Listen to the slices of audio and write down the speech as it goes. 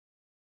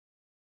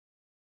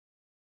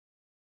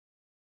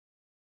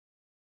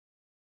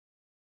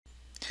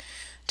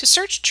To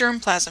search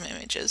germplasm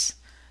images,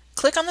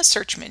 click on the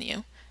Search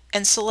menu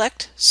and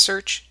select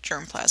Search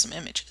Germplasm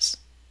Images.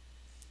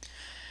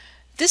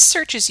 This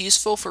search is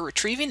useful for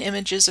retrieving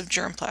images of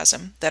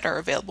germplasm that are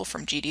available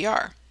from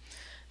GDR.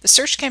 The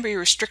search can be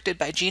restricted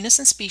by genus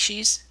and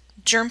species,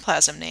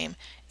 germplasm name,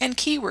 and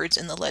keywords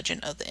in the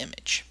legend of the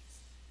image.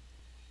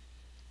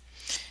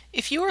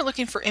 If you are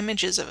looking for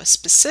images of a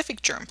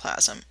specific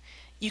germplasm,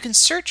 you can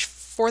search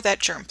for that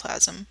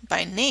germplasm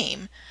by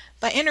name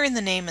by entering the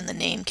name in the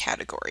name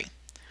category.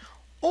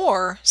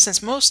 Or,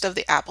 since most of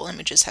the Apple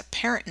images have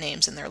parent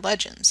names in their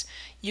legends,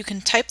 you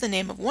can type the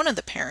name of one of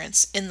the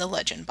parents in the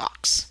legend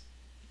box.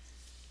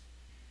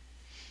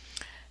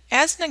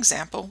 As an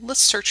example,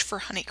 let's search for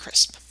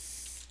Honeycrisp.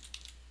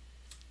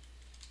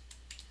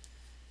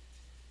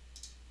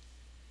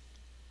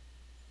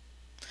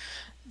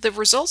 The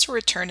results are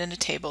returned in a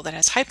table that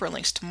has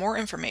hyperlinks to more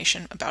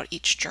information about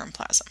each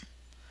germplasm.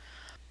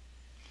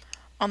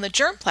 On the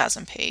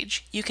germplasm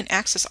page, you can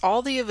access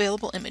all the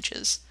available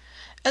images,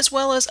 as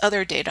well as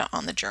other data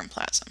on the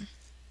germplasm.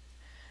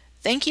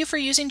 Thank you for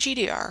using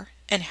GDR,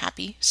 and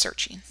happy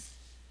searching!